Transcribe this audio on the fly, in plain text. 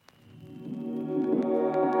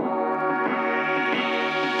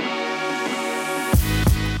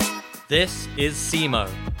This is SEMO,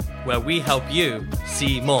 where we help you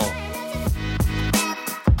see more.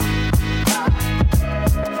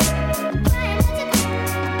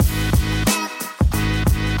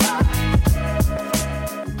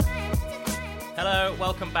 Hello,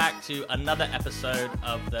 welcome back to another episode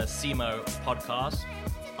of the SEMO podcast.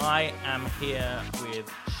 I am here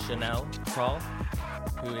with Chanel Kroll,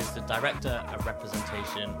 who is the Director of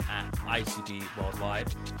Representation at ITB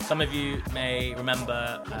Worldwide. Some of you may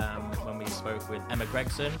remember when we spoke with Emma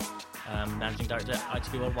Gregson, Managing Director at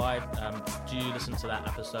ITB Worldwide. Do listen to that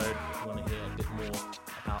episode if you want to hear a bit more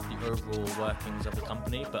about the overall workings of the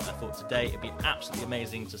company. But I thought today it'd be absolutely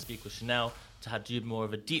amazing to speak with Chanel to do more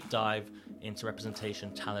of a deep dive into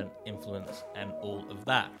representation, talent, influence, and all of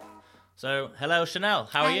that. So, hello, Chanel.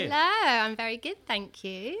 How are you? Hello, I'm very good, thank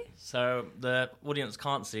you. So, the audience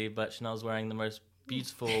can't see, but Chanel's wearing the most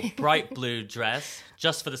beautiful bright blue dress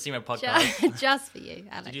just for the SEMO podcast. Just for you,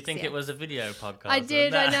 Alex. Did you think it was a video podcast? I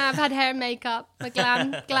did, I know. I've had hair and makeup. My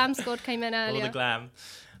glam squad came in earlier. All the glam.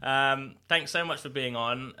 Thanks so much for being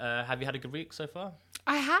on. Have you had a good week so far?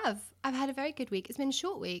 I have. I've had a very good week. It's been a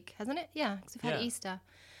short week, hasn't it? Yeah, because we've had Easter.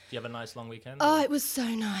 Do you have a nice long weekend? Oh, it was so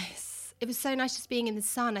nice. It was so nice just being in the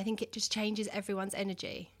sun. I think it just changes everyone's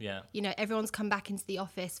energy. Yeah. You know, everyone's come back into the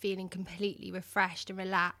office feeling completely refreshed and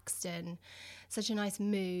relaxed and such a nice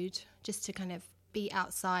mood just to kind of be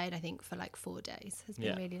outside, I think, for like 4 days. Has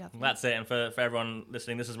been really lovely. That's it. And for everyone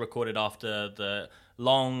listening, this is recorded after the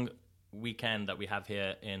long weekend that we have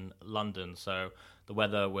here in London. So the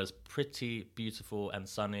weather was pretty beautiful and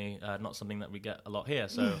sunny. Not something that we get a lot here.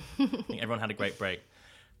 So I think everyone had a great break.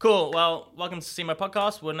 Cool. Well, welcome to SEMO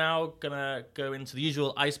Podcast. We're now going to go into the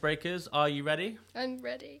usual icebreakers. Are you ready? I'm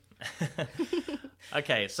ready.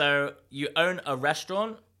 Okay, so you own a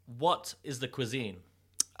restaurant. What is the cuisine?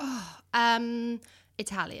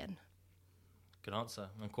 Italian. Good answer.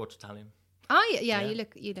 I'm quarter Italian. Oh, yeah. You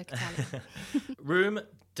look Italian. Room,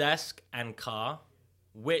 desk, and car.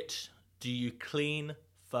 Which do you clean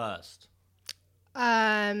first?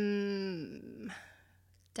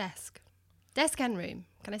 Desk and room.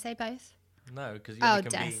 Can I say both? No, because you only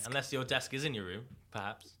can desk. be, unless your desk is in your room,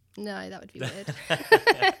 perhaps. No, that would be weird.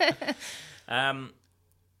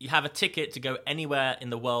 You have a ticket to go anywhere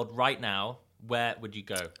in the world right now. Where would you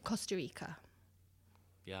go? Costa Rica.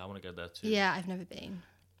 Yeah, I want to go there too. Yeah, I've never been. And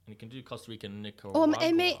you can do Costa Rica and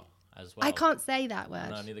Nicaragua as well. I can't say that word.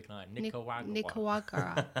 No, neither can I. Nicaragua.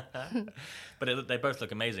 Nicaragua. But they both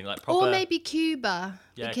look amazing. Like proper... Or maybe Cuba.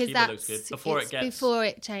 Yeah, because Cuba looks good. Before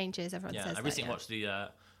it changes, everyone says that. I recently watched the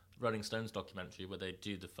Rolling Stones documentary where they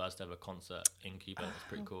do the first ever concert in Cuba. It's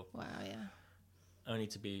pretty cool. Wow, yeah. Only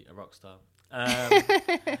to be a rock star.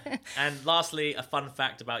 And lastly, a fun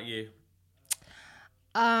fact about you.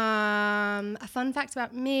 A fun fact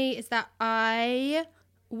about me is that I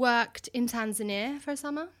worked in Tanzania for a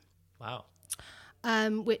summer. Wow.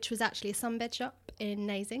 Which was actually a sunbed shop in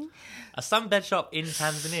Nazing. A sunbed shop in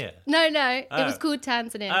Tanzania? No, it was called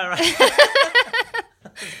Tanzania. Oh,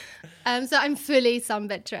 right. So I'm fully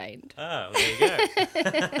sunbed trained. Oh, there you go.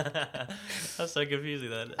 That's so confusing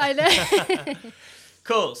then. I know.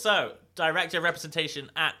 Cool. So, Director of Representation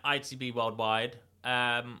at ITB Worldwide.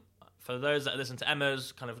 For those that listen to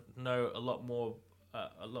Emma's, kind of know a lot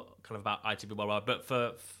about ITB Worldwide. But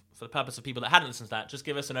for the purpose of people that hadn't listened to that, just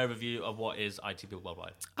give us an overview of what is ITB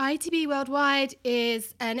Worldwide. ITB Worldwide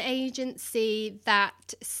is an agency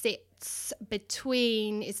that sits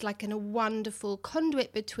between, it's like a wonderful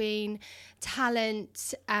conduit between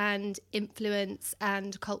talent and influence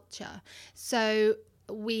and culture. So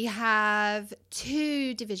we have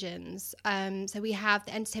two divisions. So we have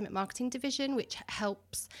the entertainment marketing division, which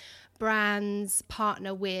helps brands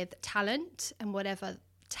partner with talent and whatever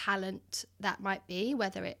talent that might be,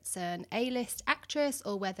 whether it's an A-list actress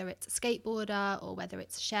or whether it's a skateboarder or whether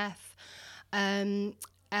it's a chef,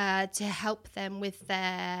 to help them with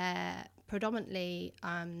their predominantly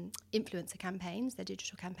influencer campaigns, their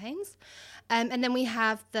digital campaigns. And then we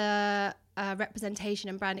have the representation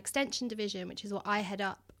and brand extension division, which is what I head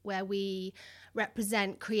up, where we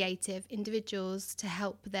represent creative individuals to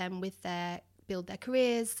help them with build their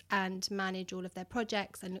careers and manage all of their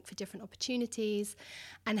projects and look for different opportunities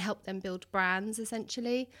and help them build brands,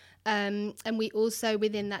 essentially. And we also,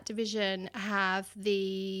 within that division, have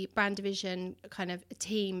the brand division kind of a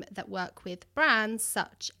team that work with brands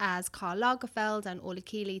such as Karl Lagerfeld and Orla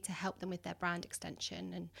Keeley to help them with their brand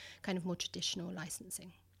extension and kind of more traditional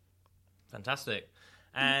licensing. Fantastic.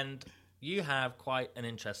 And you have quite an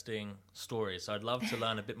interesting story, so I'd love to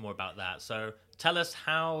learn a bit more about that. So tell us,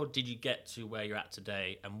 how did you get to where you're at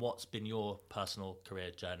today and what's been your personal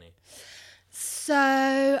career journey?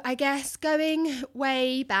 So I guess going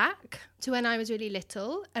way back to when I was really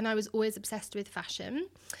little, and I was always obsessed with fashion,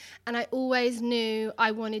 and I always knew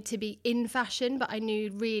I wanted to be in fashion, but I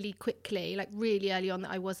knew really quickly, like really early on,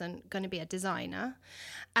 that I wasn't going to be a designer.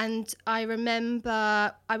 And I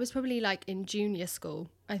remember I was probably like in junior school.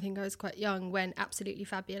 I think I was quite young when Absolutely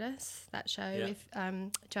Fabulous, that show with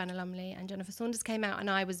Joanna Lumley and Jennifer Saunders, came out, and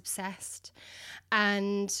I was obsessed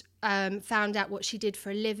and found out what she did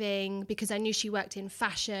for a living, because I knew she worked in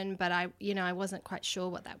fashion, but I wasn't quite sure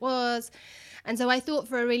what that was. And so I thought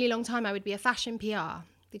for a really long time I would be a fashion PR,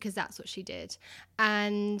 because that's what she did.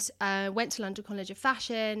 And went to London College of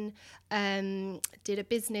Fashion, did a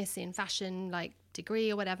business in fashion, like degree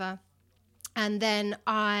or whatever. And then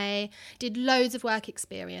I did loads of work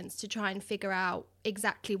experience to try and figure out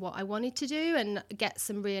exactly what I wanted to do and get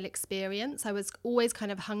some real experience. I was always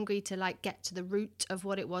kind of hungry to like get to the root of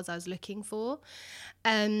what it was I was looking for.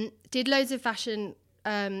 Did loads of fashion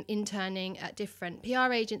interning at different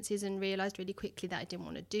PR agencies, and realised really quickly that I didn't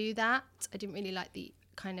want to do that. I didn't really like the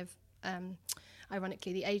kind of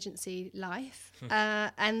ironically, the agency life.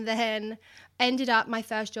 And then ended up, my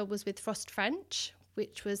first job was with Frost French,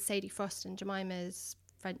 which was Sadie Frost and Jemima's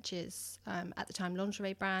French's, at the time,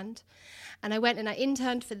 lingerie brand. And I went and I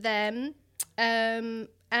interned for them. And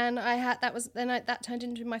that turned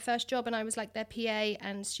into my first job, and I was like their PA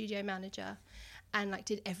and studio manager, and like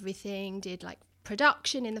did everything, did like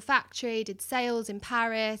production in the factory, did sales in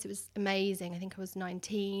Paris. It was amazing. I think I was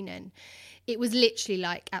 19, and it was literally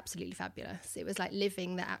like absolutely fabulous. It was like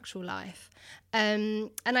living the actual life. And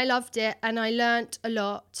I loved it, and I learnt a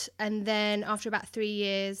lot. And then after about 3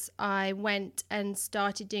 years, I went and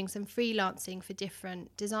started doing some freelancing for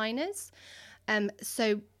different designers.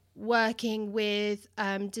 So working with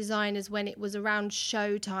designers when it was around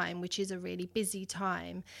show time, which is a really busy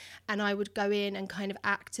time, and I would go in and kind of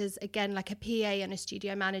act as, again, like a PA and a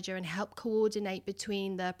studio manager, and help coordinate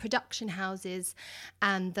between the production houses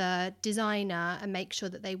and the designer, and make sure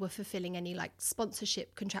that they were fulfilling any like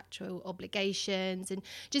sponsorship contractual obligations, and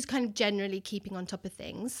just kind of generally keeping on top of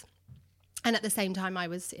things. And at the same time, I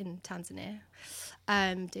was in Tanzania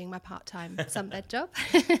doing my part-time sunbed job.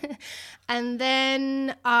 And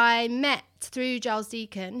then I met, through Giles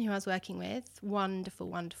Deacon, who I was working with, wonderful,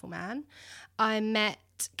 wonderful man, I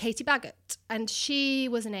met Katie Baggott. And she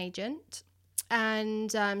was an agent,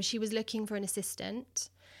 and she was looking for an assistant.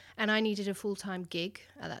 And I needed a full-time gig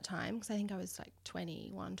at that time, because I think I was like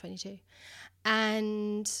 21, 22.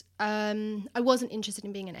 And I wasn't interested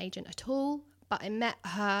in being an agent at all. But I met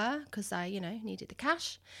her because I, needed the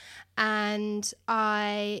cash, and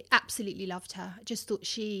I absolutely loved her. I just thought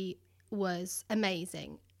she was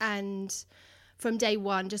amazing, and from day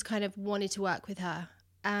one, just kind of wanted to work with her.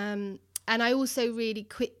 And I also really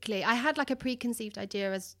quickly, I had like a preconceived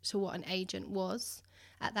idea as to what an agent was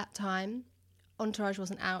at that time. Entourage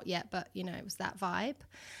wasn't out yet, but it was that vibe.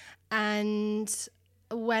 And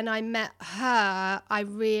when I met her, I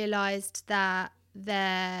realised that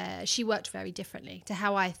she worked very differently to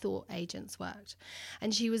how I thought agents worked,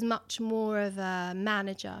 and she was much more of a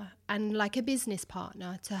manager and like a business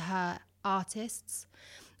partner to her artists.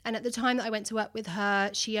 And at the time that I went to work with her,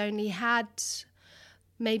 she only had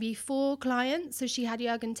maybe 4 clients. So she had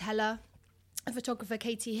Jürgen Teller, a photographer,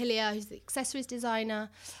 Katie Hillier, who's the accessories designer,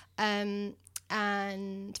 and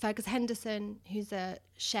Fergus Henderson, who's a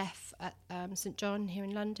chef at St John here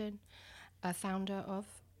in London, a founder of.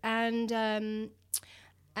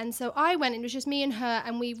 And so I went, and it was just me and her,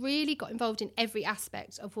 and we really got involved in every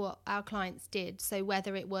aspect of what our clients did. So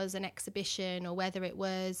whether it was an exhibition, or whether it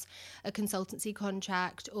was a consultancy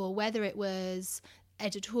contract, or whether it was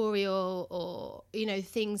editorial, or,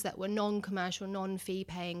 things that were non-commercial, non-fee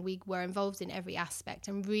paying, we were involved in every aspect,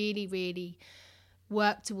 and really, really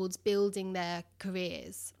worked towards building their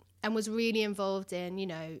careers, and was really involved in,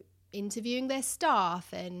 interviewing their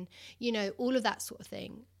staff and, all of that sort of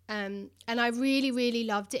thing. And I really, really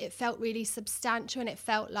loved it. It felt really substantial, and it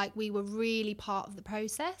felt like we were really part of the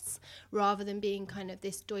process, rather than being kind of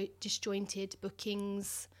this disjointed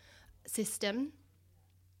bookings system.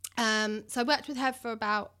 So I worked with her for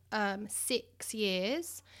about 6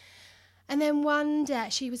 years. And then one day,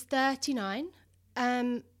 she was 39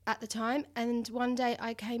 at the time, and one day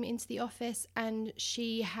I came into the office, and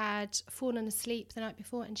she had fallen asleep the night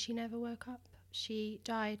before, and she never woke up. She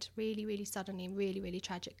died really, really suddenly, really, really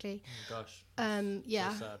tragically. Oh gosh.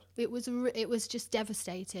 Yeah. So sad. It was just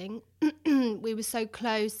devastating. We were so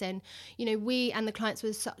close, and we and the clients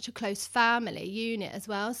were such a close family unit as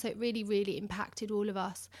well. So it really, really impacted all of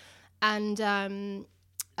us. And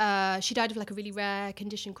she died of like a really rare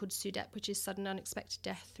condition called SUDEP, which is sudden unexpected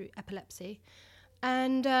death through epilepsy.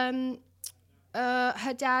 And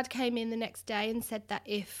her dad came in the next day and said that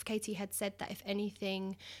if Katie had said that if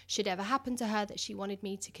anything should ever happen to her, that she wanted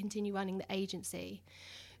me to continue running the agency,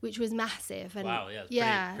 which was massive. And wow,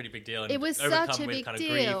 yeah, pretty big deal. And it was overcome such a with big kind deal.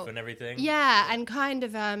 of grief and everything. Yeah, and kind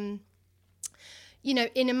of, you know,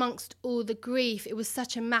 in amongst all the grief, it was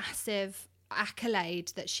such a massive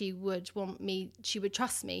accolade that she would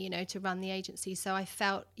trust me, you know, to run the agency. So I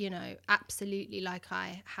felt, you know, absolutely like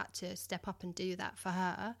I had to step up and do that for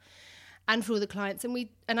her and for all the clients.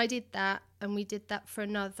 And I did that, and we did that for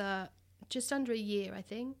another just under a year, I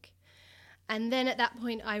think. And then at that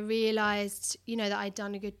point I realized, you know, that I'd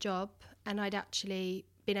done a good job and I'd actually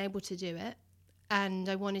been able to do it, and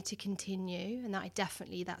I wanted to continue, and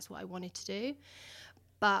that's what I wanted to do.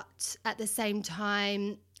 But at the same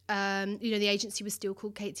time, you know, the agency was still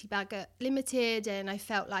called Katie Baggott Limited, and I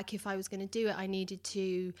felt like if I was going to do it, I needed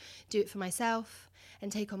to do it for myself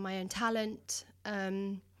and take on my own talent.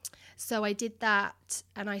 So I did that,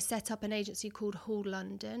 and I set up an agency called Hall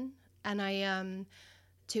London, and I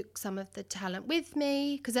took some of the talent with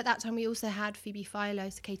me, because at that time we also had Phoebe Philo,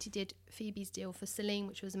 so Katie did Phoebe's deal for Celine,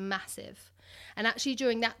 which was massive. And actually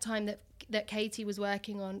during that time that Katie was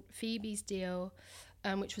working on Phoebe's deal,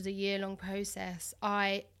 which was a year-long process,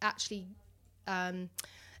 I actually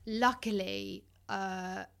luckily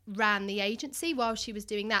ran the agency while she was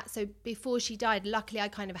doing that. So before she died, luckily I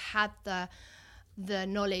kind of had the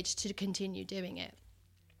knowledge to continue doing it.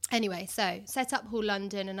 Anyway, so set up Hall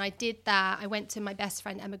London, and I did that. I went to my best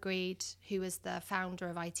friend Emma Greed, who was the founder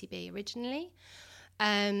of ITB originally,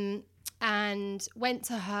 and went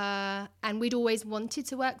to her, and we'd always wanted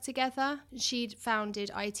to work together. She'd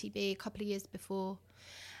founded ITB a couple of years before,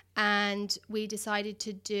 and we decided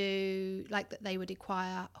to do like that. They would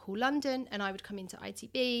acquire Hall London, and I would come into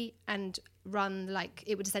ITB and run, like,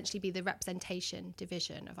 it would essentially be the representation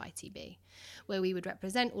division of ITB, where we would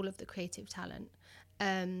represent all of the creative talent.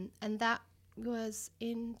 And that was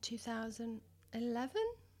in 2011.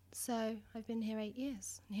 So I've been here 8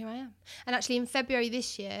 years, and here I am. And actually in February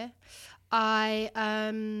this year, I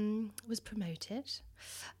was promoted,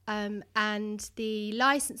 and the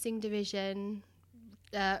licensing division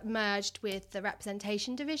merged with the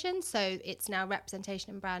representation division. So it's now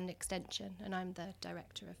representation and brand extension, and I'm the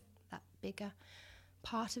director of that bigger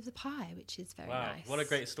part of the pie, which is very nice. What a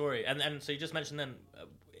great story. And so you just mentioned then,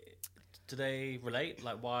 do they relate?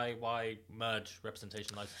 Like, why merge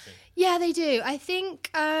representation licensing? Yeah, they do. I think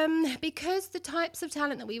because the types of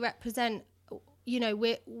talent that we represent, you know,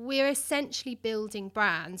 we're essentially building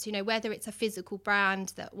brands, you know, whether it's a physical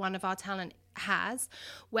brand that one of our talent has,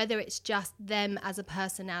 whether it's just them as a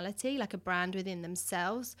personality, like a brand within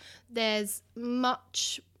themselves. There's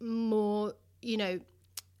much more, you know,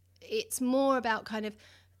 it's more about kind of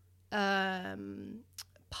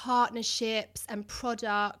partnerships and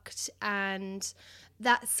product, and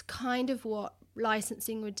that's kind of what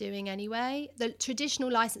licensing we're doing anyway. The traditional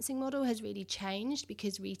licensing model has really changed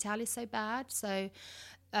because retail is so bad. So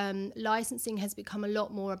licensing has become a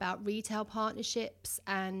lot more about retail partnerships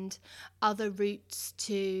and other routes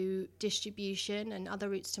to distribution and other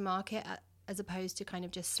routes to market, as opposed to kind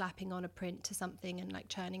of just slapping on a print to something and like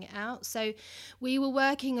churning it out. So we were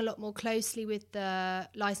working a lot more closely with the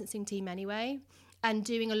licensing team anyway, and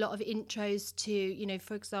doing a lot of intros to, you know,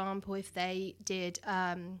 for example, if they did,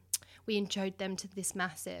 we introed them to this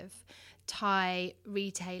massive Thai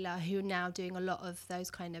retailer who are now doing a lot of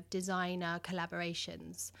those kind of designer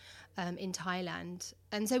collaborations in Thailand.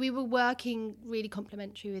 And so we were working really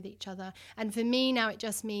complementary with each other. And for me now, it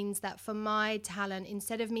just means that for my talent,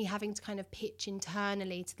 instead of me having to kind of pitch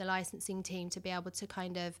internally to the licensing team to be able to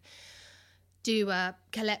kind of do a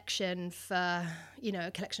collection for, you know,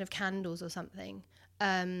 a collection of candles or something,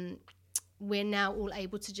 we're now all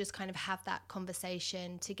able to just kind of have that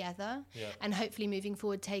conversation together, and hopefully moving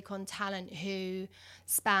forward take on talent who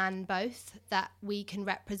span both, that we can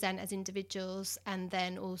represent as individuals, and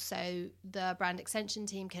then also the brand extension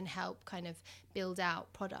team can help kind of build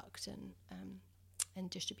out product and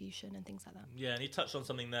distribution and things like that. Yeah, and you touched on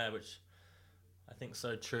something there which I think is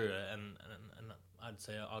so true, and I'd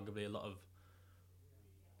say arguably a lot of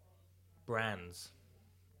brands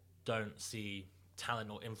don't see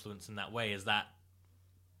talent or influence in that way, is that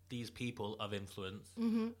these people of influence,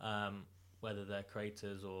 whether they're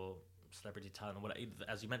creators or celebrity talent or whatever,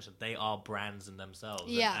 as you mentioned, they are brands in themselves.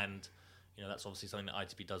 Yeah. And you know, that's obviously something that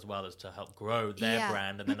ITB does well, is to help grow their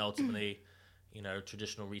brand, and then ultimately, you know,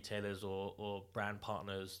 traditional retailers or brand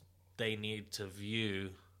partners, they need to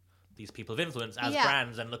view these people of influence as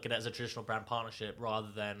brands and look at it as a traditional brand partnership rather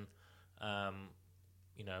than,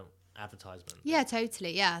 you know, advertisement. Yeah,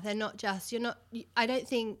 totally. Yeah, they're not just, I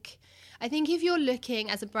think if you're looking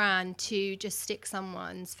as a brand to just stick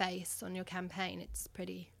someone's face on your campaign, it's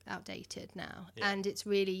pretty outdated now. Yeah. And it's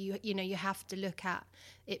really, you have to look at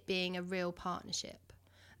it being a real partnership.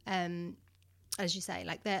 As you say,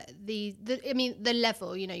 like the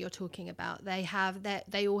level, you're talking about,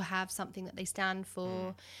 they all have something that they stand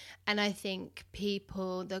for. And I think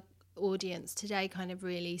the audience today kind of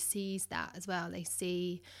really sees that as well. They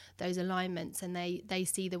see those alignments, and they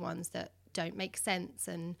see the ones that don't make sense,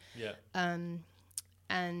 and it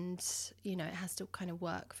has to kind of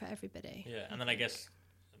work for everybody. And then I guess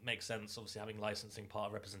it makes sense, obviously, having licensing part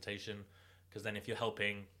of representation, because then if you're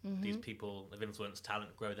helping these people of influence,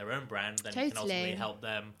 talent, grow their own brand, then you can ultimately help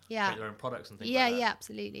them create their own products and things like that. Yeah,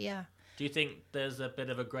 absolutely. Do you think there's a bit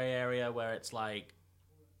of a grey area where it's like,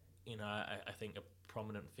 I think a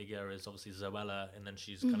prominent figure is obviously Zoella, and then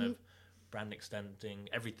she's kind of brand extending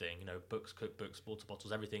everything, books, cookbooks, water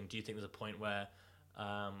bottles, everything. Do you think there's a point where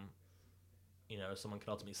someone can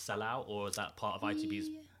ultimately sell out, or is that part of ITB's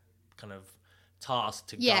kind of task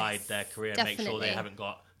to guide their career and make sure they haven't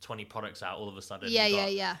got 20 products out all of a sudden?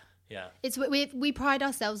 Yeah. It's we pride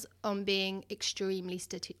ourselves on being extremely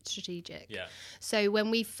strategic. Yeah. So when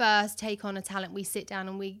we first take on a talent, we sit down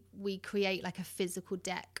and we create like a physical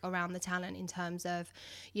deck around the talent in terms of,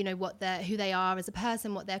 who they are as a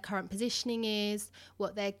person, what their current positioning is,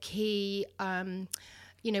 what their key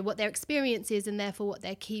what their experience is, and therefore what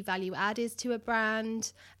their key value add is to a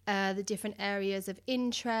brand, the different areas of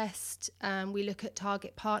interest. We look at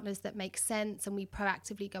target partners that make sense, and we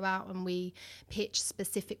proactively go out and we pitch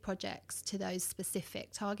specific projects to those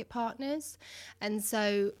specific target partners. And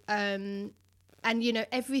so,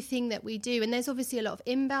 everything that we do, and there's obviously a lot of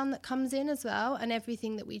inbound that comes in as well, and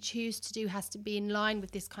everything that we choose to do has to be in line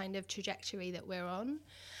with this kind trajectory that we're on.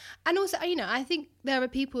 And also, I think there are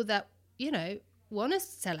people that, want to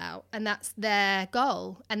sell out, and that's their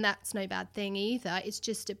goal, and that's no bad thing either. It's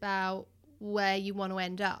just about where you want to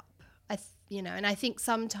end up. And I think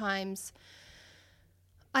sometimes,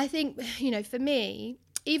 for me,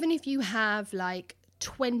 even if you have like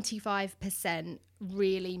 25%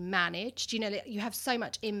 really managed, you have so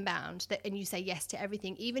much inbound and you say yes to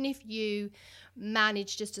everything. Even if you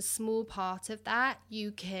manage just a small part of that,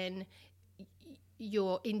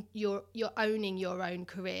 you're owning your own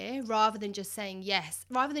career, rather than just saying yes,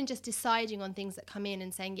 rather than just deciding on things that come in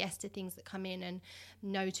and saying yes to things that come in and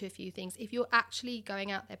no to a few things. If you're actually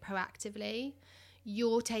going out there proactively,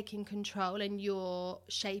 you're taking control and you're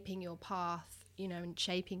shaping your path, and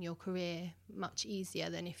shaping your career much easier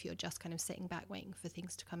than if you're just kind of sitting back waiting for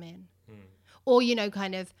things to come in. Or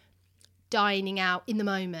kind of dining out in the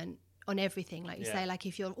moment on everything, like you say, like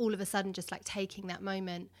if you're all of a sudden just like taking that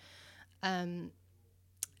moment and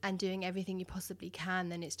doing everything you possibly can,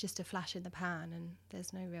 then it's just a flash in the pan and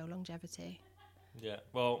there's no real longevity. Yeah,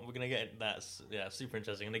 well, we're going to get that's super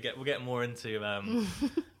interesting. We'll get more into kind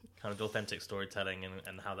of the authentic storytelling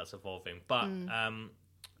and how that's evolving. But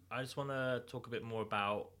I just want to talk a bit more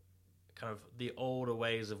about kind of the older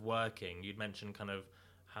ways of working. You'd mentioned kind of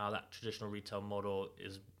how that traditional retail model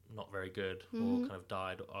is not very good or kind of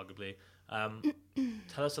died, arguably.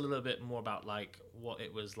 Tell us a little bit more about like what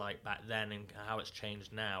it was like back then and how it's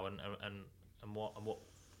changed now, and what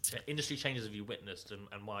industry changes have you witnessed,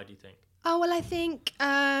 and why do you think? Oh, well, I think,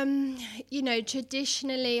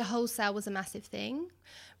 traditionally wholesale was a massive thing,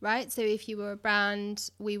 right? So if you were a brand,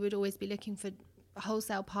 we would always be looking for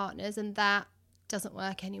wholesale partners, and that doesn't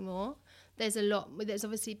work anymore. There's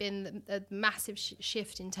obviously been a massive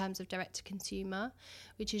shift in terms of direct to consumer,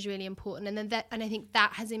 which is really important. And then I think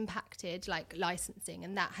that has impacted like licensing,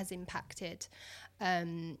 and that has impacted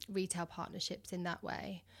retail partnerships in that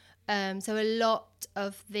way. So a lot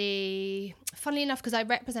of funnily enough, because I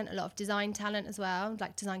represent a lot of design talent as well,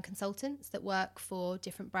 like design consultants that work for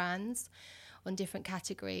different brands on different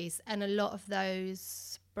categories. And a lot of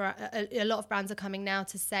brands are coming now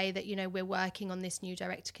to say that, we're working on this new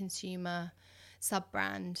direct-to-consumer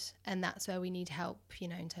sub-brand, and that's where we need help,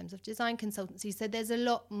 in terms of design consultancy. So there's a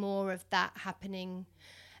lot more of that happening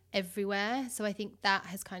everywhere. So I think that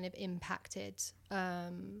has kind of impacted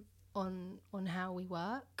on how we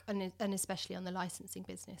work, and especially on the licensing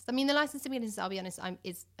business. I mean, the licensing business, I'll be honest,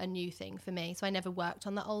 is a new thing for me. So I never worked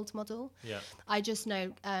on the old model. Yeah. I just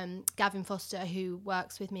know Gavin Foster, who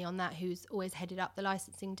works with me on that, who's always headed up the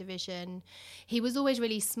licensing division. He was always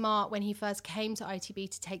really smart when he first came to ITB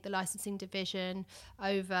to take the licensing division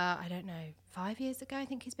over, 5 years ago, I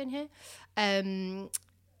think he's been here.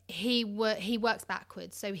 He works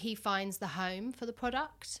backwards. So he finds the home for the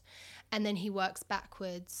product, and then he works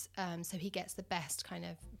backwards, so he gets the best kind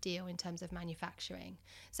of deal in terms of manufacturing.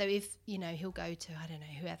 So if, you know, he'll go to, I don't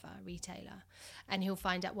know, whoever, retailer, and he'll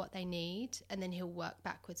find out what they need, and then he'll work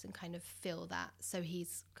backwards and kind of fill that. So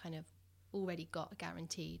he's kind of already got a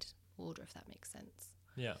guaranteed order, if that makes sense.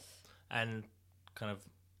 Yeah. And kind of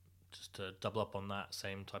just to double up on that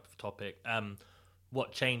same type of topic,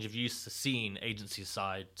 what change have you seen agency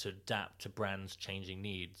side to adapt to brands' changing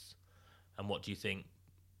needs? And what do you think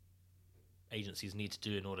agencies need to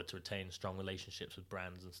do in order to retain strong relationships with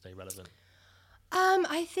brands and stay relevant?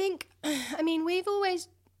 I think, I mean, we've always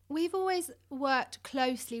worked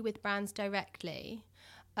closely with brands directly.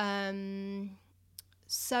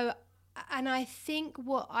 So, and I think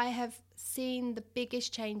what I have seen the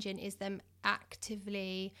biggest change in is them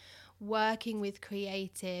actively working with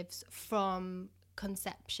creatives from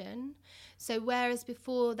conception. So whereas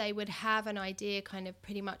before they would have an idea kind of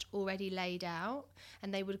pretty much already laid out,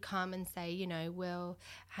 and they would come and say, you know, will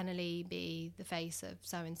Hannah-Lee be the face of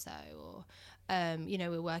so-and-so, or you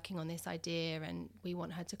know, we're working on this idea and we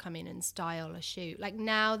want her to come in and style a shoot. Like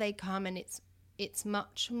now they come and it's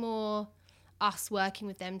much more us working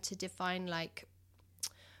with them to define like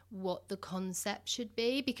what the concept should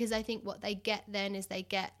be, because I think what they get then is they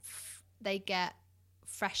get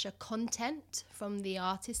fresher content from the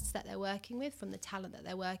artists that they're working with, from the talent that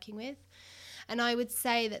they're working with. And I would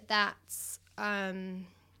say that that's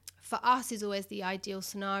for us is always the ideal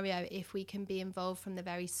scenario if we can be involved from the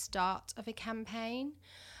very start of a campaign,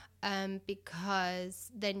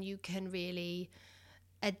 because then you can really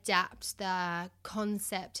adapt the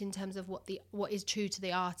concept in terms of what is true to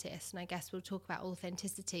the artist. And I guess we'll talk about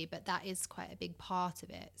authenticity, but that is quite a big part of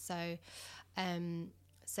it. So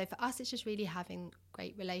so for us, it's just really having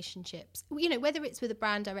great relationships, you know, whether it's with a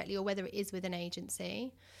brand directly or whether it is with an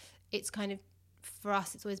agency. It's kind of, for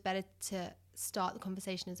us, it's always better to start the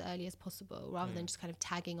conversation as early as possible rather than just kind of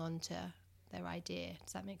tagging on to their idea.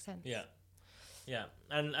 Does that make sense? Yeah. Yeah,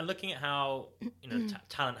 and looking at how, you know,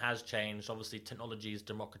 talent has changed. Obviously, technology has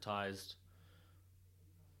democratized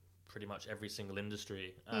pretty much every single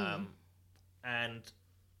industry, and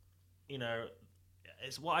you know,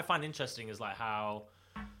 it's what I find interesting is like how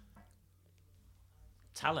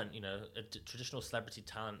talent, you know, traditional celebrity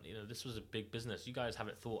talent, you know, this was a big business. You guys have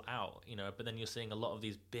it thought out, you know, but then you're seeing a lot of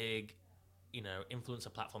these big, you know,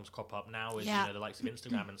 influencer platforms crop up now with you know the likes of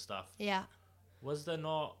Instagram and stuff. Yeah. Was there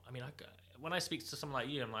not? I mean, when I speak to someone like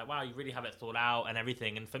you, I'm like, wow, you really have it thought out and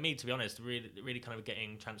everything. And for me, to be honest, really kind of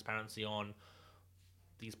getting transparency on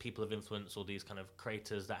these people of influence or these kind of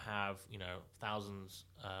creators that have, you know, thousands,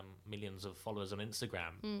 millions of followers on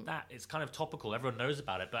Instagram, that it's kind of topical. Everyone knows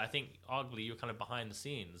about it. But I think arguably you're kind of behind the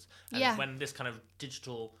scenes. And when this kind of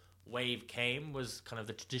digital wave came, was kind of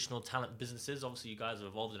the traditional talent businesses. Obviously, you guys have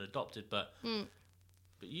evolved and adopted, but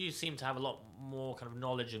you seem to have a lot more kind of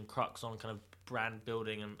knowledge and crux on kind of brand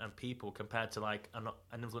building and people compared to like an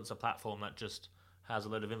influencer platform that just has a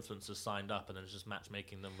load of influencers signed up and then it's just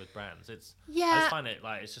matchmaking them with brands. I just find it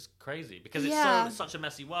like it's just crazy because it's such a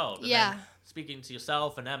messy world. And then speaking to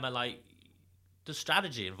yourself and Emma, like the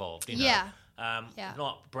strategy involved, you know.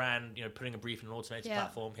 Not brand, you know, putting a brief in an automated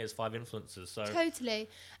platform, here's 5 influencers. So totally.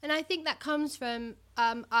 And I think that comes from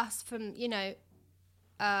us from, you know,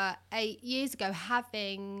 8 years ago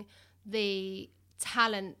having the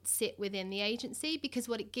talent sit within the agency, because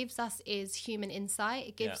what it gives us is human insight.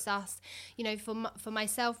 It gives us, you know, for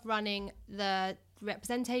myself running the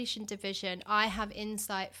representation division, I have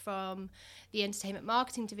insight from the entertainment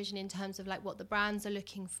marketing division in terms of like what the brands are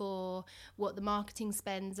looking for, what the marketing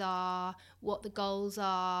spends are, what the goals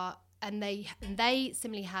are, and they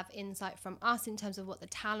similarly have insight from us in terms of what the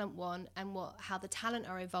talent want and how the talent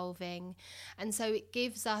are evolving. And so it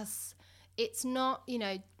gives us, it's not, you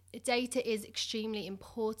know, data is extremely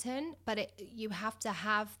important, but you have to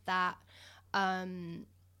have that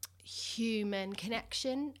human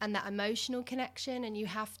connection and that emotional connection, and you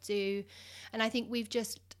have to, and I think we've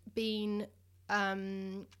just been,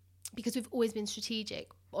 because we've always been strategic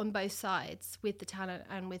on both sides with the talent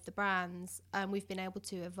and with the brands, we've been able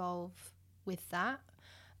to evolve with that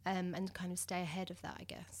and kind of stay ahead of that, I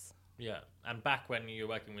guess. Yeah, and back when you were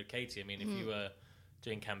working with Katie, I mean, if you were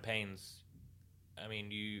doing campaigns, I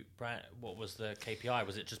mean, what was the KPI?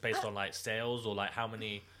 Was it just based on like sales or like how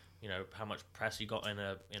many, you know, how much press you got in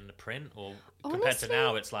the print, or compared to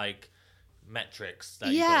now, it's like metrics that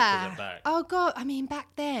you got to present back? Oh God, I mean, back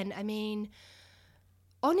then, I mean,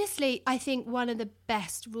 honestly, I think one of the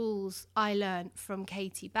best rules I learned from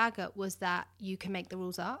Katie Baggott was that you can make the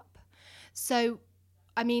rules up. So,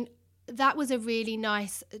 I mean, that was a really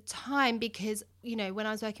nice time because, you know, when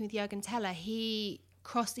I was working with Jürgen Teller, he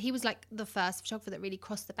he was like the first photographer that really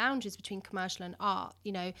crossed the boundaries between commercial and art.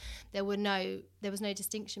 You know, there was no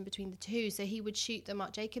distinction between the two. So he would shoot the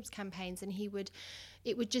Marc Jacobs campaigns, and it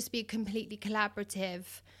would just be a completely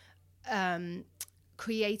collaborative,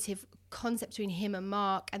 creative concept between him and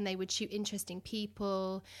Mark, and they would shoot interesting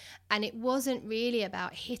people, and it wasn't really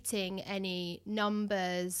about hitting any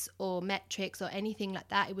numbers or metrics or anything like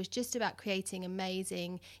that. It was just about creating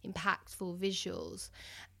amazing, impactful visuals,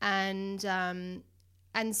 and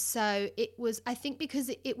so it was, I think, because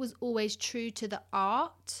it was always true to the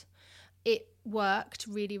art, it worked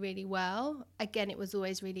really, really well. Again, it was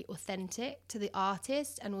always really authentic to the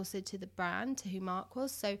artist and also to the brand, to who Mark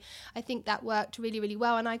was. So I think that worked really, really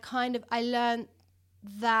well. And I learned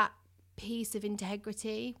that piece of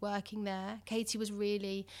integrity working there. Katie was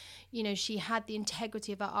really, you know, she had the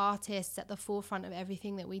integrity of our artists at the forefront of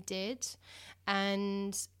everything that we did.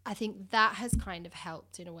 And I think that has kind of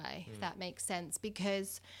helped in a way, if that makes sense,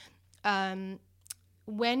 because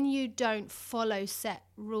when you don't follow set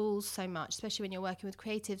rules so much, especially when you're working with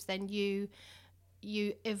creatives, then you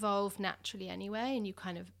evolve naturally anyway, and you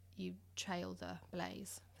trail the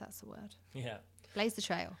blaze, if that's the word. Yeah. Blaze the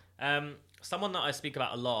trail. Someone that I speak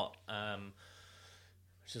about a lot,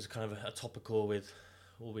 which is kind of a topical with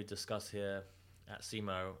all we discuss here at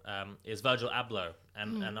CMO, is Virgil Abloh,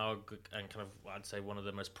 and kind of, I'd say, one of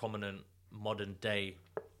the most prominent modern day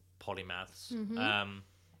polymaths.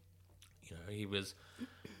 You know, he was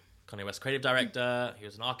Kanye West creative director, he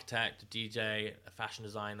was an architect, a DJ, a fashion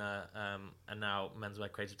designer, and now menswear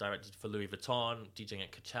creative director for Louis Vuitton, DJing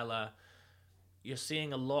at Coachella. You're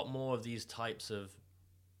seeing a lot more of these types of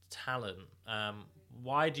talent.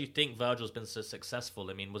 Why do you think Virgil's been so successful?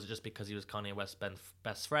 I mean, was it just because he was Kanye West's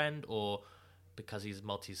best friend, or because he's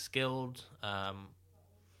multi-skilled?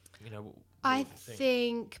 You know, I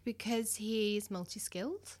think because he's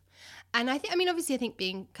multi-skilled. And I think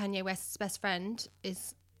being Kanye West's best friend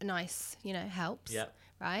is nice, you know, helps,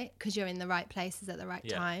 right? Because you're in the right places at the right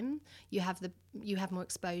time. You have more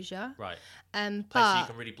exposure. Right. But so you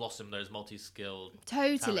can really blossom those multi-skilled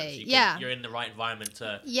totally, talents. You're in the right environment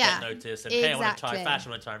to get noticed, and hey, I want to try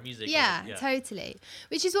fashion, I want to try music. Totally.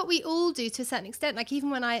 Which is what we all do to a certain extent. Like,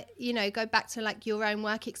 even when I, you know, go back to like your own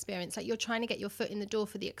work experience, like you're trying to get your foot in the door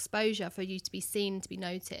for the exposure, for you to be seen, to be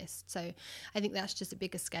noticed. So I think that's just a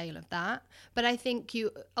bigger scale of that. But I think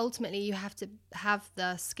you have to have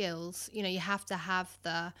the skills, you know, you have to have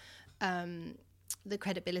the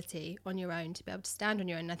credibility on your own to be able to stand on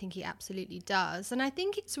your own. And I think he absolutely does. And I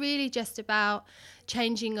think it's really just about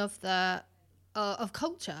changing of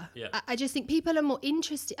culture. I just think people are more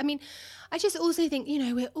interested. I mean, I just also think, you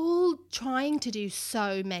know, we're all trying to do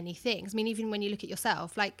so many things. I mean, even when you look at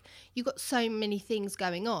yourself, like, you've got so many things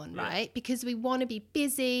going on, right? Because we want to be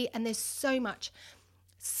busy, and there's so much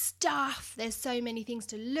stuff, there's so many things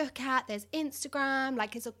to look at, there's Instagram,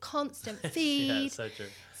 like, it's a constant feed. Yeah, so true.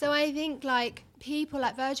 So I think, like, people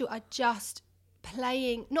like Virgil are just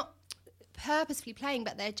playing, not purposefully playing,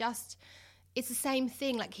 but they're just, it's the same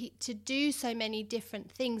thing. Like, to do so many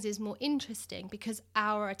different things is more interesting because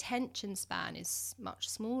our attention span is much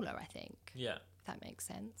smaller, I think. Yeah. If that makes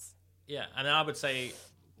sense. Yeah, and I would say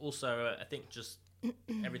also, I think just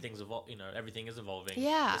everything is evolving.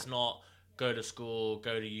 Yeah. It's not go to school,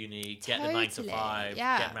 go to uni, get the 9 to 5,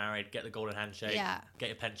 get married, get the golden handshake, get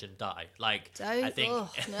your pension, die. Like, I think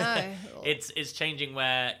it's changing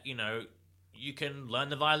where, you know, you can learn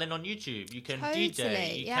the violin on YouTube, you can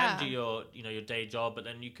DJ, you can do your day job, but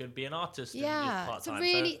then you can be an artist and just part-time. It's a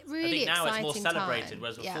really, so I think now it's more celebrated, time.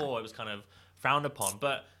 Whereas before it was kind of frowned upon.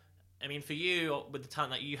 But I mean, for you, with the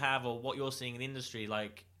talent that you have or what you're seeing in the industry,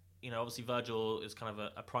 like, you know, obviously Virgil is kind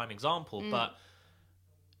of a prime example, but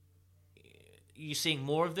you seeing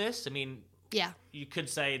more of this? I mean, you could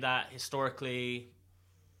say that historically,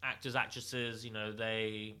 actors, actresses, you know,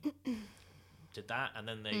 they did that, and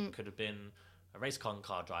then they could have been a race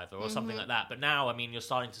car driver or something like that. But now, I mean, you're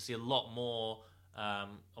starting to see a lot more.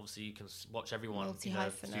 Obviously, you can watch everyone, you know,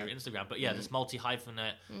 through your Instagram. But this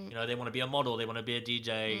multi-hyphenate, you know, they want to be a model, they want to be a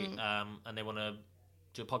DJ, and they want to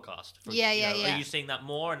do a podcast. Are you seeing that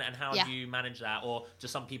more, and how do you manage that? Or do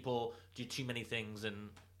some people do too many things and...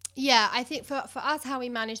 Yeah, I think for us, how we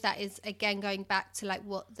manage that is, again, going back to like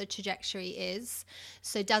what the trajectory is.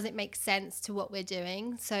 So does it make sense to what we're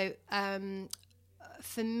doing? So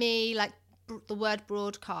for me, like, the word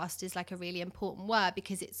broadcast is like a really important word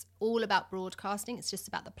because it's all about broadcasting. It's just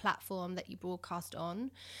about the platform that you broadcast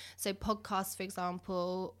on. So podcasts, for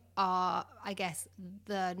example, are, I guess,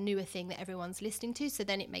 the newer thing that everyone's listening to. So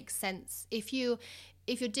then it makes sense. If you're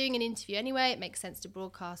doing an interview anyway, it makes sense to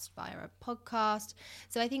broadcast via a podcast.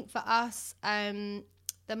 So I think for us,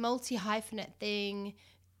 the the multi-hyphenate thing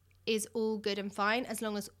is all good and fine as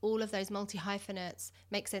long as all of those multi-hyphenates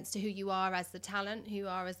make sense to who you are as the talent, who you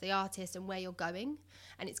are as the artist, and where you're going,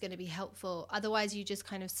 and it's going to be helpful. Otherwise you just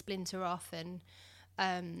kind of splinter off and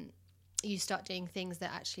you start doing things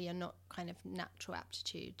that actually are not kind of natural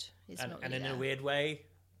aptitude. And in a weird way,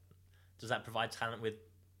 does that provide talent with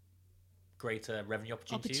greater revenue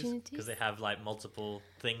opportunities? Because they have like multiple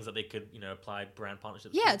things that they could, apply brand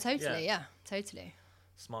partnerships Yeah, to? totally. Yeah, totally.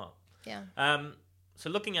 Smart. Yeah. So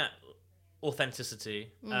looking at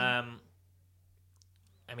authenticity, I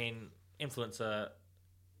mean, influencer,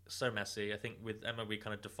 so messy. I think with Emma, we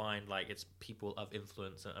kind of defined like it's people of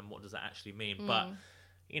influence and what does that actually mean. But,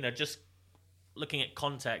 just looking at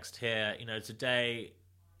context here, today,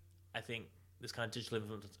 I think this kind of digital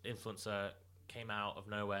influencer came out of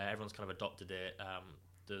nowhere. Everyone's kind of adopted it.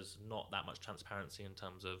 There's not that much transparency in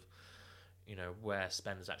terms of, where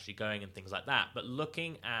spend is actually going and things like that. But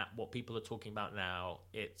looking at what people are talking about now,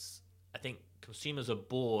 I think consumers are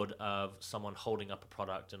bored of someone holding up a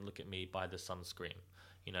product and look at me, buy the sunscreen.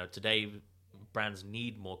 Today brands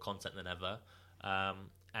need more content than ever.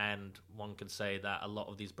 And one could say that a lot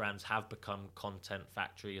of these brands have become content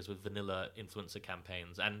factories with vanilla influencer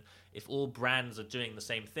campaigns. And if all brands are doing the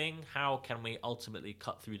same thing, how can we ultimately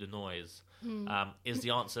cut through the noise? Is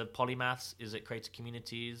the answer polymaths? Is it creator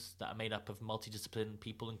communities that are made up of multidisciplinary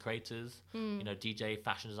people and creators? DJ,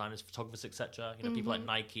 fashion designers, photographers, etc. People like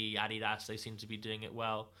Nike, Adidas, they seem to be doing it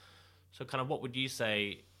well. So kind of what would you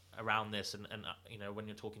say around this? And when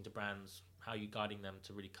you're talking to brands, how are you guiding them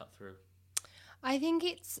to really cut through? I think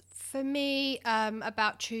it's, for me,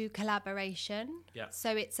 about true collaboration. Yeah.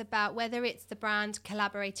 So it's about whether it's the brand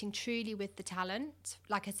collaborating truly with the talent,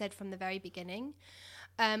 like I said from the very beginning,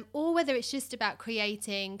 or whether it's just about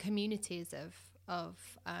creating communities of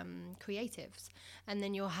creatives. And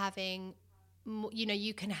then you're having,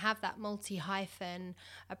 you can have that multi-hyphen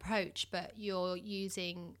approach, but you're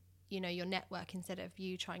using, your network instead of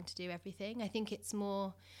you trying to do everything. I think it's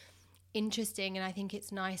more interesting, and I think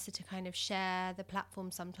it's nicer to kind of share the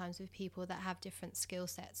platform sometimes with people that have different skill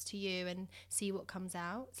sets to you and see what comes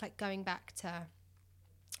out. It's like going back to,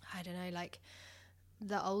 I don't know, like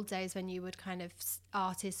the old days when you would kind of,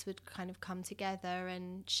 artists would kind of come together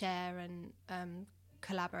and share and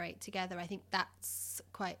collaborate together. I think that's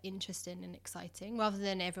quite interesting and exciting, rather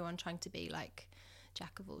than everyone trying to be like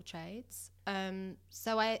jack of all trades.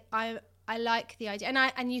 So I like the idea,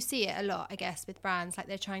 and you see it a lot, I guess, with brands. Like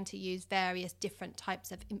they're trying to use various different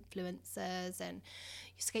types of influencers and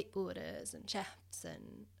skateboarders and chefs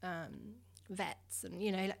and vets and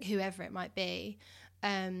like whoever it might be.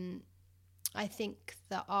 I think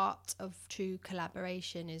the art of true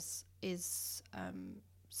collaboration is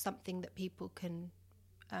something that people can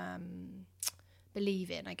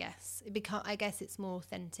believe in. I guess I guess it's more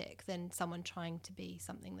authentic than someone trying to be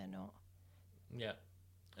something they're not. Yeah.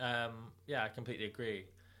 I completely agree.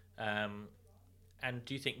 And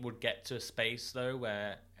do you think we'll get to a space though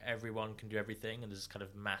where everyone can do everything and there's kind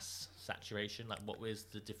of mass saturation? Like, what is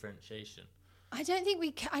the differentiation? I don't think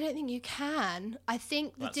you can. I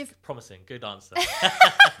think that's promising. Good answer.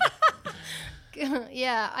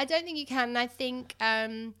 Yeah, I don't think you can. And I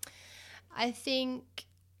think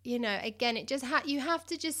again, it just you have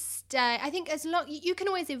to just stay. I think as long you can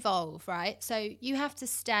always evolve, right? So you have to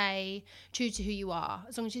stay true to who you are.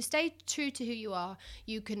 As long as you stay true to who you are,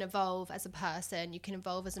 you can evolve as a person. You can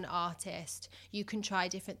evolve as an artist. You can try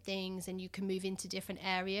different things, and you can move into different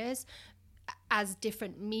areas as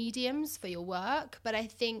different mediums for your work. But I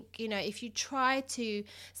think if you try to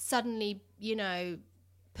suddenly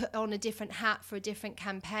put on a different hat for a different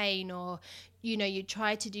campaign, or you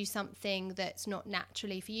try to do something that's not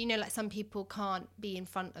naturally for you, like some people can't be in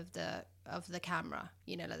front of the camera,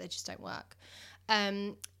 like they just don't work.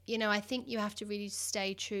 I think you have to really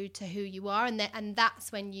stay true to who you are, and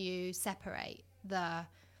that's when you separate the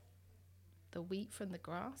wheat from the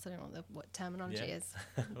grass. I don't know what terminology is.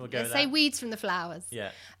 We'll go Let's say weeds from the flowers.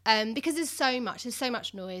 Yeah. Because there's so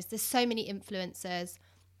much noise, there's so many influencers.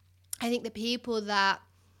 I think the people that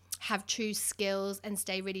have true skills and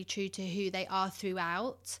stay really true to who they are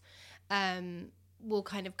throughout will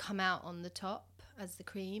kind of come out on the top as the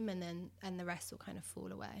cream, and the rest will kind of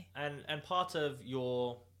fall away. And part of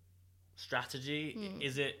your strategy,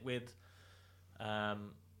 is it with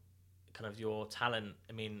kind of your talent?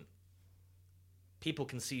 I mean, people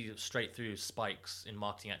can see straight through spikes in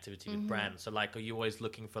marketing activity with brands. So like, are you always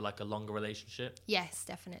looking for like a longer relationship? Yes,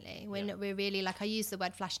 definitely. We're really, like, I use the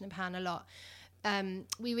word flash in the pan a lot.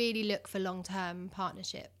 We really look for long-term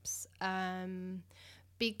partnerships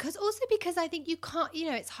because I think you can't,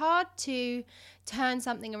 it's hard to turn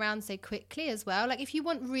something around so quickly as well. Like if you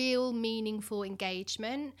want real meaningful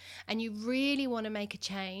engagement and you really want to make a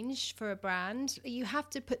change for a brand, you have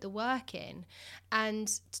to put the work in,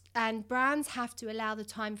 and brands have to allow the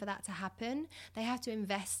time for that to happen. They have to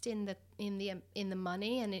invest in the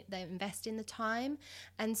money, and they invest in the time.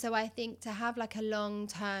 And so I think to have like a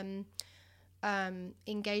long-term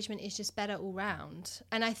engagement is just better all round,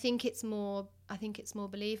 and I think it's more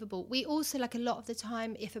believable. We also, like, a lot of the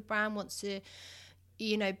time, if a brand wants to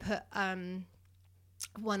put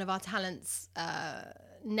one of our talents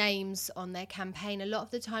names on their campaign, a lot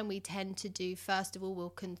of the time we tend to do, first of all,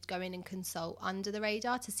 we'll go in and consult under the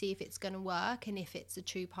radar to see if it's going to work and if it's a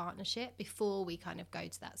true partnership before we kind of go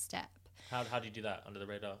to that step. How do you do that under the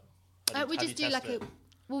radar? We just do like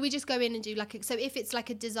we just go in and do so if it's like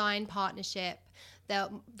a design partnership,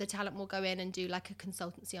 the talent will go in and do like a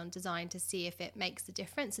consultancy on design to see if it makes a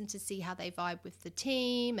difference and to see how they vibe with the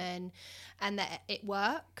team and that it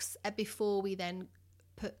works before we then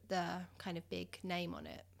put the kind of big name on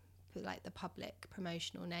it, put like the public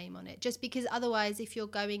promotional name on it. Just because otherwise, if you're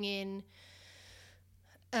going in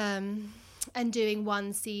and doing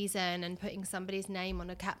one season and putting somebody's name on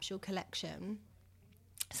a capsule collection,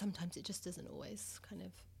 sometimes it just doesn't always kind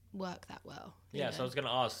of work that well. Yeah, so I was going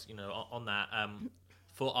to ask, on that,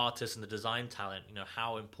 for artists and the design talent,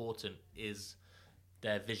 how important is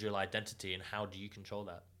their visual identity and how do you control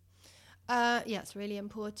that? Yeah, it's really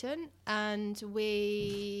important. And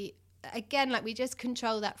we just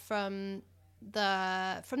control that from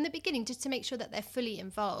the beginning, just to make sure that they're fully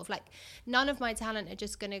involved. Like, none of my talent are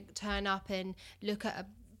just going to turn up and look at a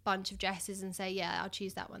bunch of dresses and say, yeah, I'll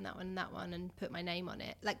choose that one and that one and put my name on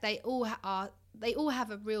it. Like, they all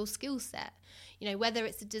have a real skill set, whether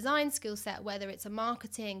it's a design skill set, whether it's a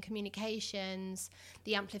marketing, communications,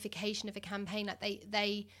 the amplification of a campaign. Like,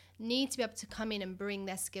 they need to be able to come in and bring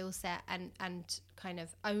their skill set and kind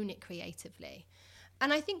of own it creatively.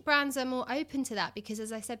 And I think brands are more open to that because,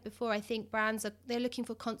 as I said before, I think brands they're looking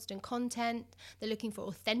for constant content. They're looking for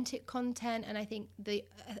authentic content. And I think the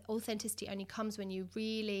authenticity only comes when you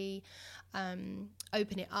really open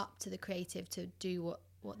it up to the creative to do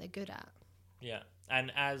what they're good at. Yeah.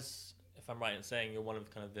 And as, if I'm right in saying, you're one of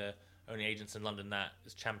kind of the only agents in London that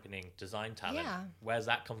is championing design talent. Yeah. Where's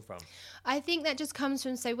that come from? I think that just comes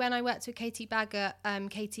from, so when I worked with Katie Baggott,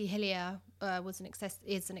 Katie Hillier is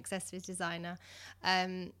an accessories designer,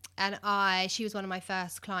 and she was one of my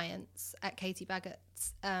first clients at Katie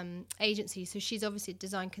Baggott's agency. So she's obviously a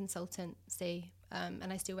design consultancy,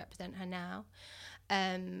 and I still represent her now.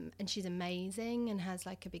 And she's amazing and has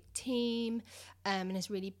like a big team, and has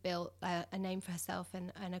really built a name for herself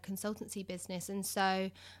and a consultancy business. And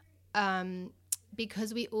so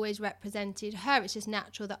because we always represented her, it's just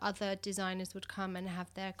natural that other designers would come and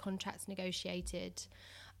have their contracts negotiated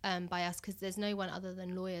by us, because there's no one other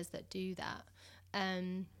than lawyers that do that.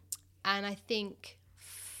 And I think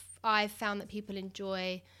I've found that people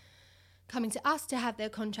enjoy coming to us to have their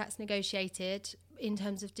contracts negotiated in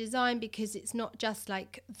terms of design, because it's not just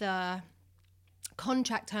like the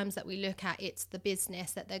contract terms that we look at, it's the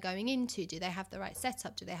business that they're going into. Do they have the right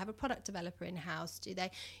setup? Do they have a product developer in-house? Do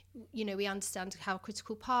they, we understand how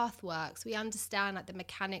critical path works. We understand like the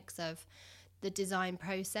mechanics of the design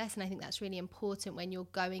process, and I think that's really important when you're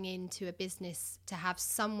going into a business, to have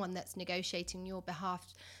someone that's negotiating on your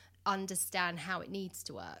behalf understand how it needs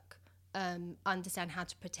to work, understand how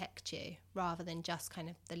to protect you, rather than just kind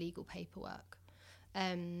of the legal paperwork.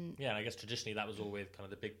 Yeah, and I guess traditionally that was all with kind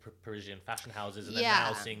of the big Parisian fashion houses, and then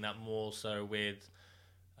now seeing that more so with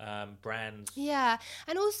brands. Yeah,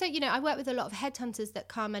 and also, I work with a lot of headhunters that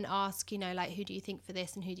come and ask, like, who do you think for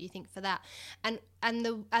this and who do you think for that, and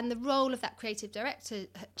the role of that creative director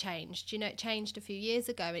changed. It changed a few years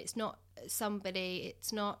ago. It's not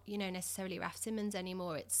necessarily Raf Simons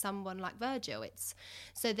anymore. It's someone like Virgil.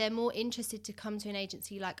 So they're more interested to come to an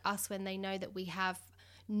agency like us when they know that we have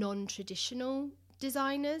non-traditional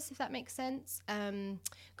designers, if that makes sense,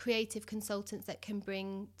 creative consultants that can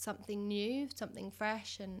bring something new, something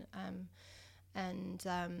fresh, and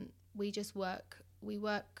we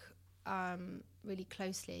work really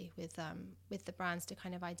closely with the brands to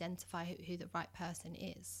kind of identify who the right person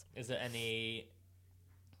is. Is there any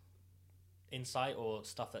insight or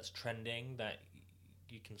stuff that's trending that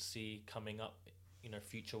you can see coming up,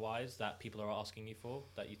 future-wise, that people are asking you for,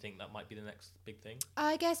 that you think that might be the next big thing?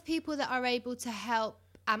 I guess people that are able to help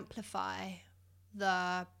amplify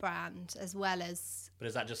the brand as well as. But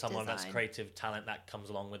is that just someone that's creative talent that comes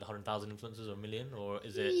along with 100,000 influencers or 1 million, or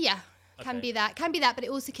is it? Yeah, Can be that, but it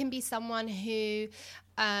also can be someone who,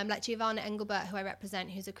 like Giovanna Engelbert, who I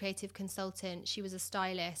represent, who's a creative consultant. She was a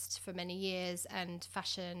stylist for many years and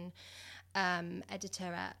fashion editor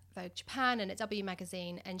at Vogue Japan and at W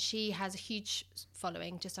Magazine, and she has a huge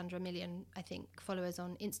following, just under 1 million, I think, followers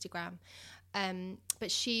on Instagram.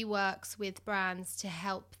 But she works with brands to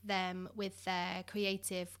help them with their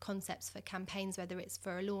creative concepts for campaigns, whether it's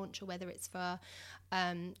for a launch or whether it's for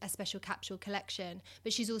a special capsule collection.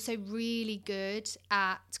 But she's also really good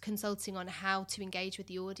at consulting on how to engage with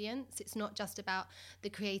the audience. It's not just about the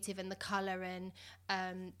creative and the colour and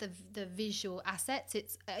the visual assets.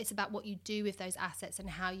 It's about what you do with those assets and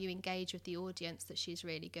how you engage with the audience that she's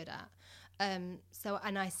really good at. And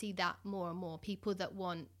I see that more and more. Brands that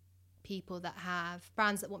want people that have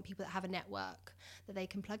a network that they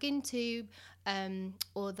can plug into,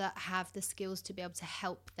 or that have the skills to be able to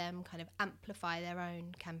help them kind of amplify their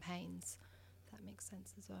own campaigns. If that makes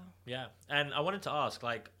sense as well. Yeah. And I wanted to ask,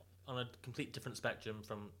 like, on a complete different spectrum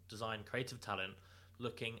from design creative talent,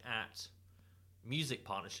 looking at music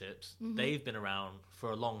partnerships, they've been around for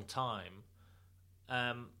a long time.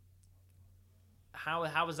 How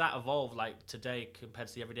has that evolved, like, today compared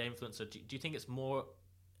to the everyday influencer? Do you think it's more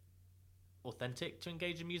authentic to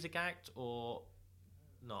engage a music act or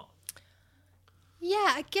not?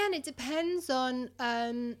 Yeah, again, it depends on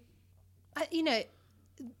a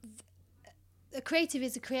creative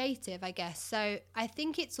is a creative, I guess. So I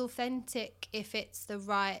think it's authentic if it's the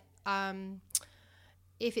right audience.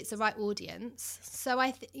 So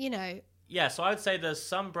Yeah, so I would say there's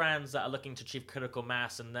some brands that are looking to achieve critical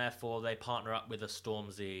mass and therefore they partner up with a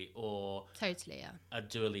Stormzy or totally, yeah, a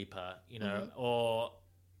Dua Lipa, or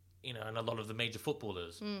and a lot of the major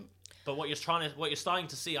footballers. But what you're starting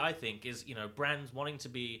to see, I think, is brands wanting to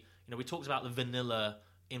be. We talked about the vanilla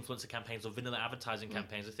influencer campaigns or vanilla advertising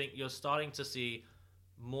campaigns. I think you're starting to see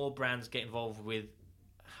more brands get involved with.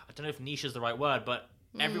 I don't know if niche is the right word, but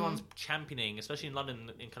everyone's championing, especially in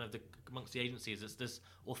London, in kind of amongst the agencies, it's this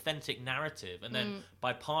authentic narrative, and then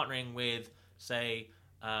by partnering with, say,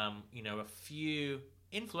 a few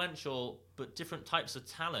influential but different types of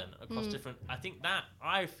talent across different,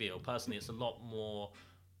 I feel personally it's a lot more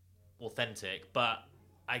authentic. But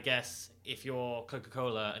I guess if you're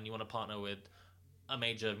Coca-Cola and you want to partner with a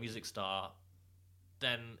major music star,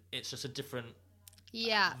 then it's just a different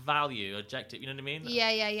value objective, you know what I mean?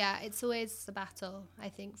 Yeah, it's always a battle, I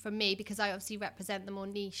think, for me, because I obviously represent the more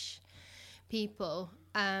niche people,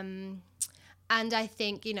 and I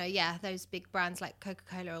think, those big brands like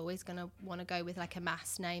Coca-Cola are always going to want to go with like a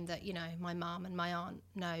mass name that, my mum and my aunt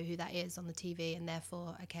know who that is on the TV, and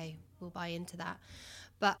therefore, okay, we'll buy into that.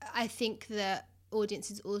 But I think the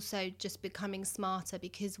audience is also just becoming smarter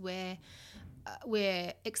because we're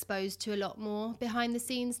exposed to a lot more behind the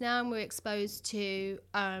scenes now, and we're exposed to,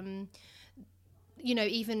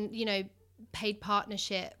 even, paid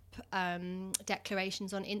partnership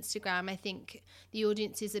declarations on Instagram. I think the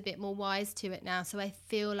audience is a bit more wise to it now, so I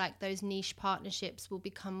feel like those niche partnerships will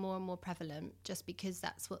become more and more prevalent just because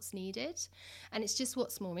that's what's needed, and it's just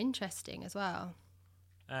what's more interesting as well.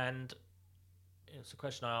 And it's a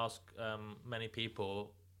question I ask many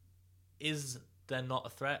people: is there not a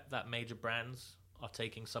threat that major brands are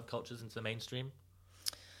taking subcultures into the mainstream?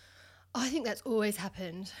 I think that's always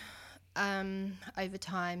happened over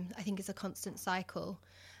time. I think it's a constant cycle.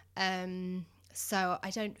 So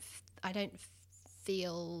I don't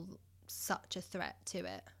feel such a threat to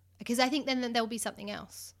it, because I think then there'll be something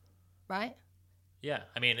else, right? Yeah,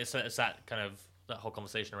 I mean, it's that kind of that whole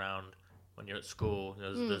conversation around when you're at school,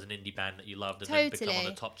 there's an indie band that you loved and then become on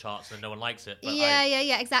the top charts and no one likes it. But yeah,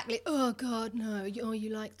 exactly. Oh God, no! You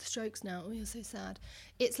like the Strokes now? Oh, you're so sad.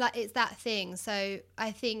 It's that thing. So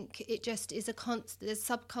I think it just is a constant. The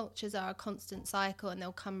subcultures are a constant cycle, and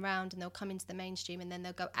they'll come round and they'll come into the mainstream, and then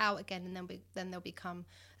they'll go out again, and then they'll become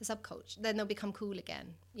a subculture. Then they'll become cool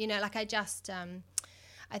again. I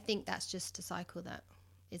think that's just a cycle that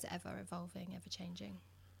is ever evolving, ever changing.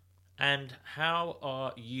 And how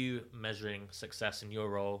are you measuring success in your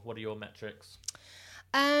role? What are your metrics?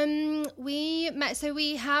 We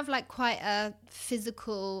have like quite a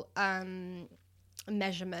physical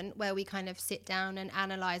measurement where we kind of sit down and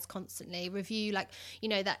analyze constantly, review, like,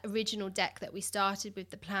 that original deck that we started with,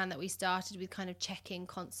 the plan that we started with, kind of checking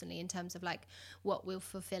constantly in terms of like what we're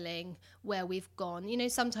fulfilling, where we've gone.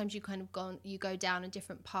 Sometimes you go down a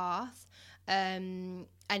different path, and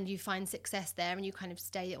you find success there, and you kind of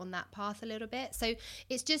stay on that path a little bit. So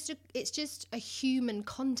it's just a human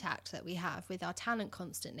contact that we have with our talent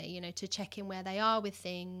constantly, to check in where they are with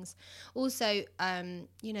things. Also,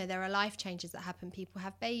 there are life changes that happen. People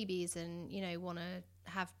have babies and, want to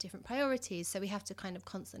have different priorities. So we have to kind of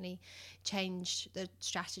constantly change the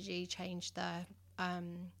strategy, change the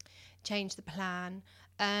plan.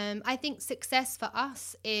 I think success for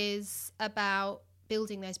us is about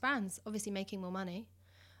building those brands, obviously making more money.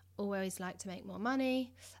 Always like to make more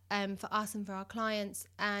money for us and for our clients.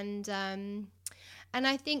 And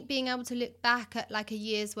I think being able to look back at like a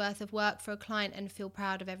year's worth of work for a client and feel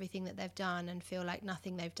proud of everything that they've done and feel like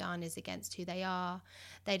nothing they've done is against who they are.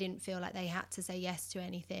 They didn't feel like they had to say yes to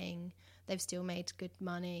anything. They've still made good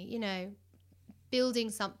money, you know,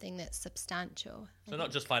 building something that's substantial. So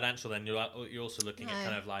not just financial then, you're also looking at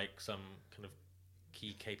kind of like some kind of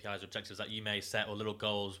key KPIs or objectives that you may set, or little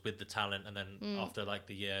goals with the talent, and then after like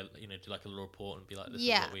the year, you know, do like a little report and be like, this is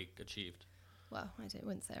what we achieved. Well,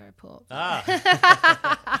 wouldn't say a report.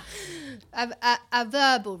 A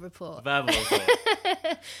verbal report. Verbal report.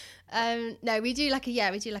 No, we do like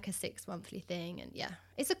a 6 monthly thing, and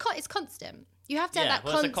it's constant. You have to have that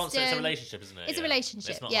constant. It's a relationship, isn't it? It's a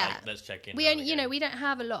relationship. It's not like, let's check in. We only, you know, we don't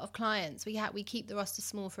have a lot of clients. We keep the roster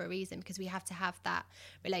small for a reason, because we have to have that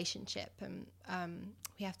relationship, and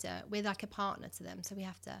we're like a partner to them, so we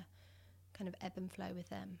have to kind of ebb and flow with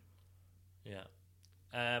them. Yeah,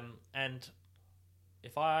 and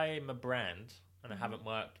if I'm a brand and I haven't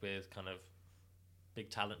worked with kind of big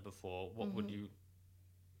talent before, what would you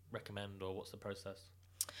recommend, or what's the process?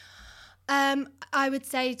 I would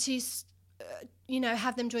say to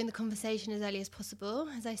have them join the conversation as early as possible.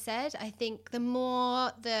 As I said, I think the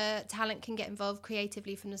more the talent can get involved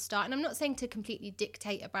creatively from the start, and I'm not saying to completely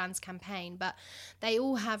dictate a brand's campaign, but they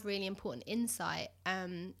all have really important insight,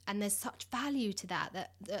 and there's such value to that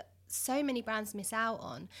so many brands miss out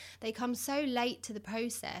on. They come so late to the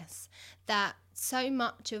process that so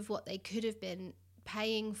much of what they could have been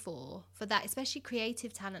paying for that, especially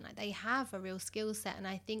creative talent, like they have a real skill set, and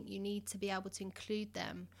I think you need to be able to include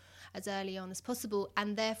them as early on as possible,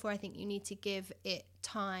 and therefore I think you need to give it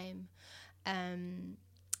time, that's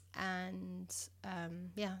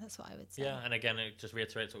what I would say. And again, it just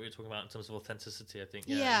reiterates what we were talking about in terms of authenticity. I think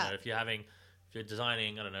you know, if you're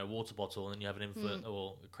designing, I don't know, a water bottle, and you have an influencer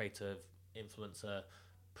or a creative influencer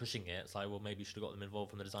pushing it, it's like, well, maybe you should have got them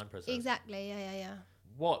involved from the design process. Exactly. Yeah.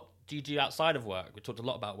 What do you do outside of work? We talked a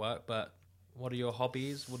lot about work, but what are your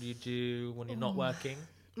hobbies? What do you do when you're not working?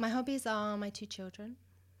 My hobbies are my 2 children.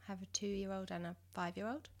 I have a 2-year-old and a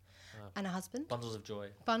 5-year-old, and a husband. Bundles of joy.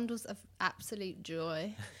 Bundles of absolute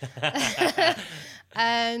joy.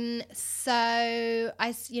 So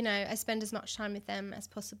I spend as much time with them as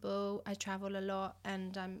possible. I travel a lot,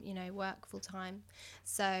 and work full time.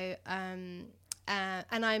 So and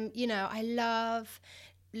I love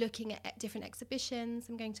looking at different exhibitions.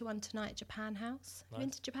 I'm going to one tonight at Japan House. Nice. Have you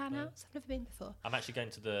been to Japan House? I've never been before. I'm actually going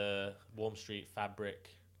to the Warm Street Fabric.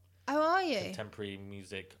 Oh, are you? Contemporary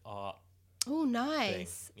music art. Oh,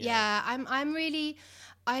 nice. Yeah, I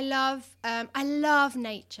love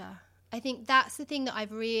nature. I think that's the thing that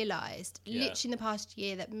I've realised literally in the past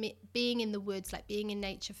year, that being in the woods, like being in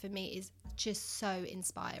nature, for me is just so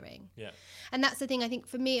inspiring. Yeah. And that's the thing, I think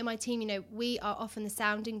for me and my team, we are often the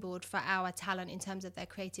sounding board for our talent in terms of their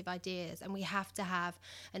creative ideas, and we have to have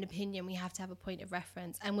an opinion, we have to have a point of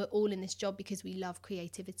reference, and we're all in this job because we love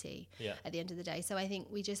creativity at the end of the day. So I think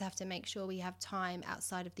we just have to make sure we have time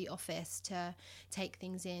outside of the office to take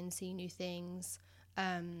things in, see new things,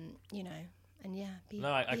 and I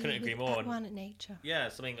couldn't agree more. Everyone at nature. Yeah,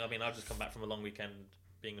 I've just come back from a long weekend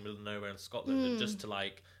being in the middle of nowhere in Scotland, and just to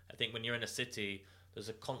I think when you're in a city, there's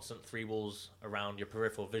a constant 3 walls around your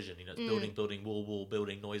peripheral vision. It's building, wall,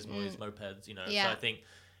 building, noise, mopeds. So I think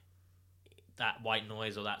that white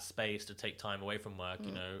noise or that space to take time away from work,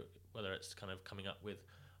 whether it's kind of coming up with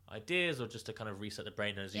ideas or just to kind of reset the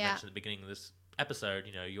brain. And as you mentioned at the beginning of this episode,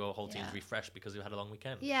 your whole team's refreshed because you had a long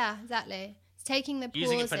weekend. Yeah, exactly. It's taking the pauses.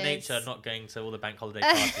 Using it for nature, not going to all the bank holiday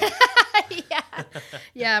parties.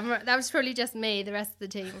 That was probably just me. The rest of the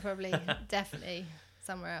team were probably definitely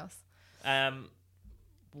somewhere else.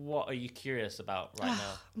 What are you curious about right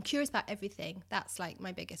now? I'm curious about everything. That's like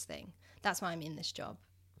my biggest thing. That's why I'm in this job.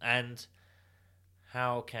 And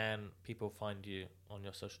how can people find you on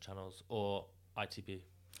your social channels or ITB?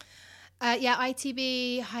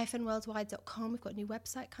 ITB-worldwide.com. We've got a new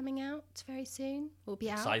website coming out very soon. We'll be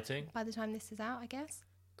Exciting. Out by the time this is out, I guess.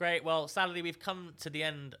 Great. Well, sadly, we've come to the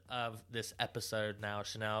end of this episode now.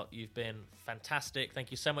 Chanel, you've been fantastic.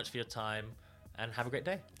 Thank you so much for your time, and have a great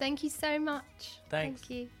day. Thank you so much. Thanks. Thank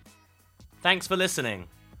you. Thanks for listening.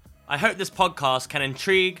 I hope this podcast can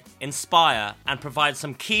intrigue, inspire, and provide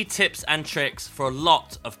some key tips and tricks for a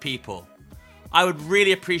lot of people. I would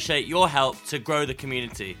really appreciate your help to grow the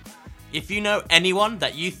community. If you know anyone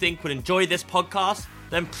that you think would enjoy this podcast,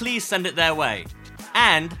 then please send it their way.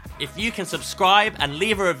 And if you can subscribe and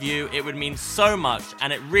leave a review, it would mean so much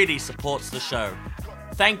and it really supports the show.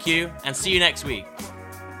 Thank you and see you next week.